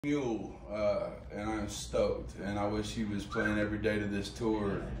Mule, and I'm stoked, and I wish he was playing every day to this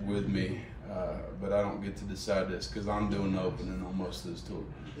tour with me, but I don't get to decide this because I'm doing the opening on most of this tour.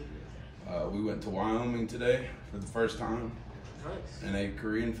 We went to Wyoming today for the first time and ate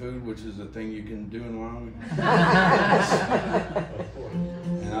Korean food, which is a thing you can do in Wyoming.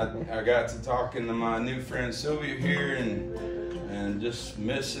 And I got to talking to my new friend Sylvia here and just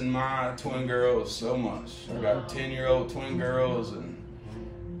missing my twin girls so much. I got 10-year-old twin girls, and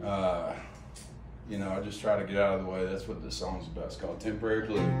you know, I just try to get out of the way. That's what this song's about. It's called Temporary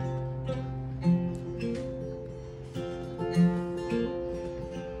Blue.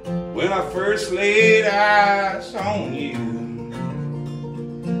 When I first laid eyes on you,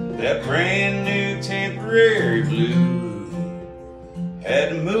 that brand new temporary blue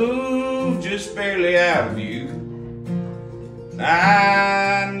had to move just barely out of you, and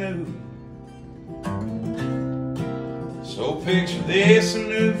I knew. So picture this, a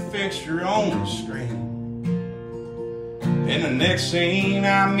new fixture on the screen. In the next scene,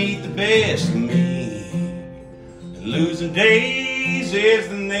 I meet the best of me. And losing days is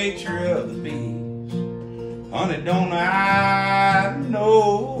the nature of the beast. Honey, don't I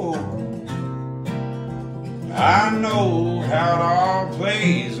know? I know how it all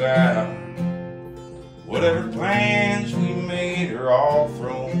plays out. Whatever plans we made are all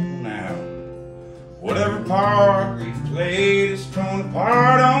thrown out. Whatever part we've played is torn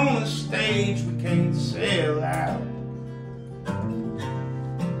apart on the stage we can't sell out.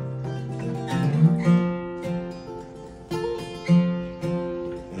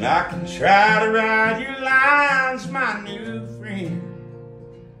 And I can try to write your lines, my new friend,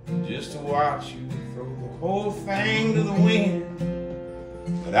 just to watch you throw the whole thing to the wind.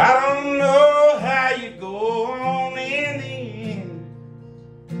 But I don't know how you go on in the end,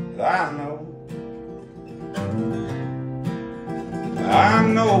 but I know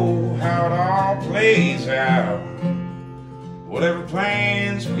how it all plays out. Whatever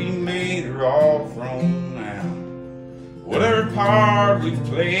plans we made are all thrown out. Whatever part we've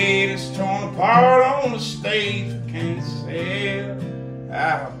played is torn apart on the stage we can't sell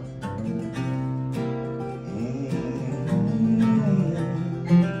out.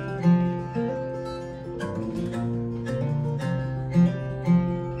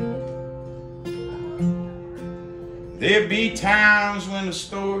 There'll be times when the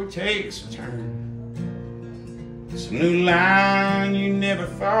story takes a turn. It's a new line you never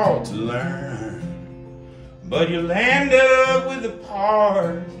thought to learn, but you'll end up with the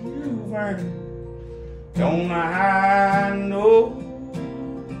part you've earned. Don't I know?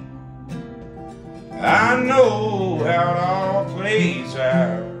 I know how it all plays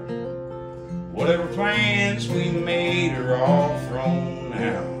out. Whatever plans we made are all thrown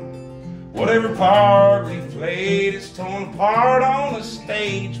out. Whatever part we've played is torn apart on the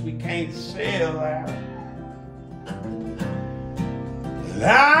stage we can't sell out. And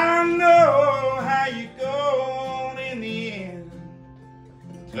I know how you go on in the end.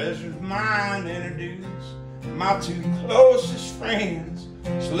 The pleasure's mine to introduce my two closest friends.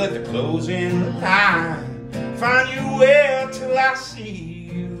 So let the close in the line find you well till I see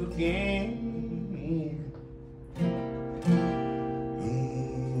you again.